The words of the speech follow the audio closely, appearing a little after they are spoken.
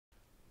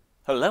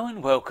Hello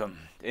and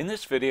welcome. In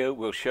this video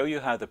we'll show you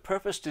how the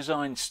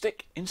purpose-designed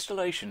stick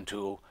installation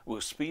tool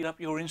will speed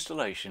up your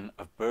installation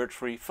of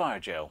bird-free fire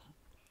gel.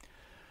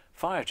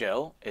 Fire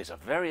gel is a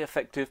very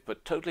effective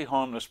but totally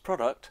harmless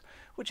product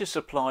which is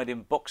supplied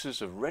in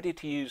boxes of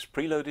ready-to-use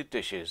preloaded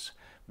dishes,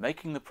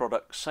 making the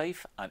product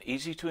safe and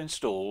easy to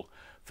install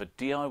for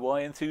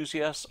DIY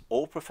enthusiasts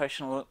or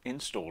professional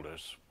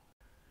installers.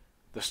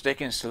 The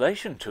stick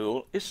installation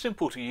tool is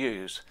simple to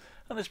use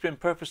and has been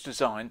purpose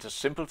designed to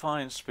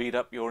simplify and speed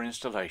up your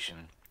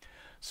installation.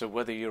 So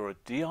whether you're a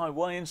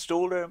DIY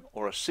installer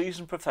or a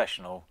seasoned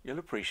professional, you'll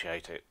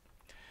appreciate it.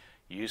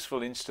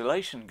 Useful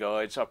installation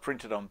guides are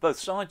printed on both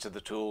sides of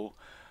the tool,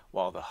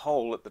 while the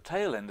hole at the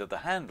tail end of the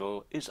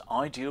handle is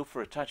ideal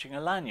for attaching a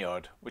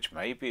lanyard, which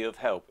may be of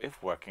help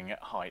if working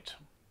at height.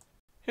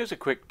 Here's a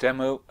quick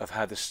demo of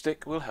how the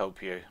stick will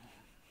help you.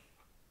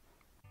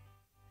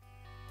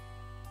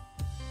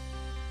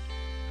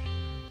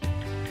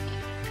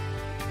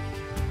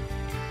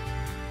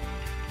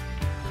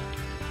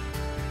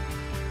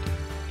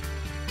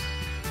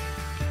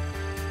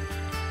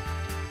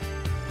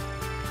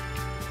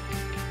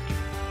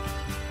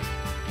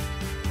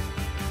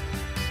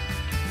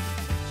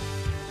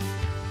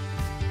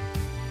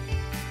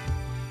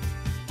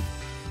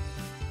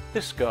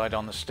 This guide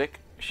on the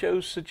stick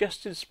shows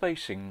suggested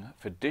spacing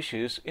for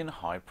dishes in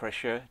high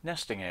pressure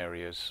nesting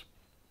areas.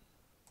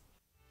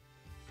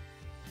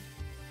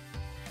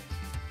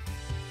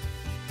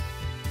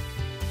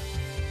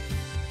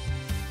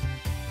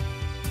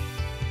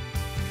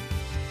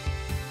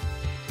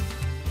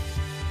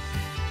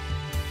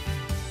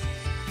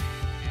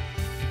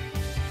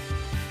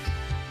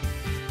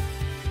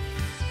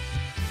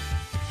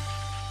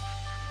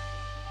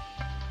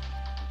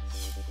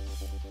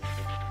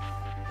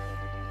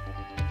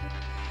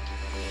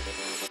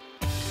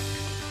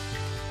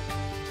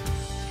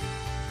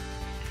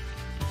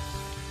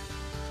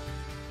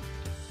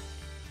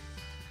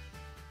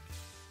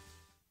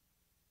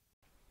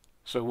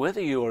 So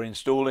whether you are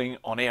installing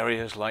on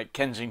areas like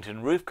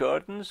Kensington roof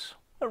gardens,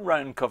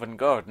 around Covent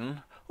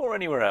Garden or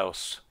anywhere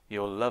else,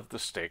 you'll love the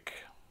stick.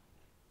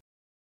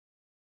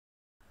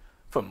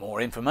 For more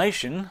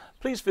information,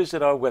 please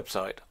visit our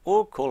website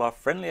or call our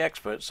friendly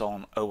experts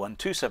on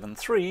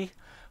 01273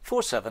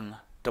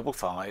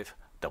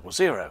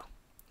 475500.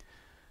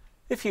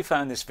 If you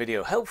found this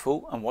video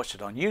helpful and watched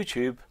it on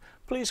YouTube,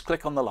 please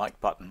click on the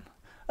like button.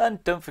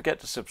 And don't forget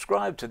to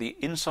subscribe to the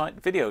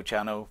Insight video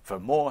channel for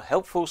more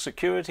helpful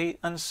security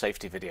and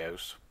safety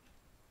videos.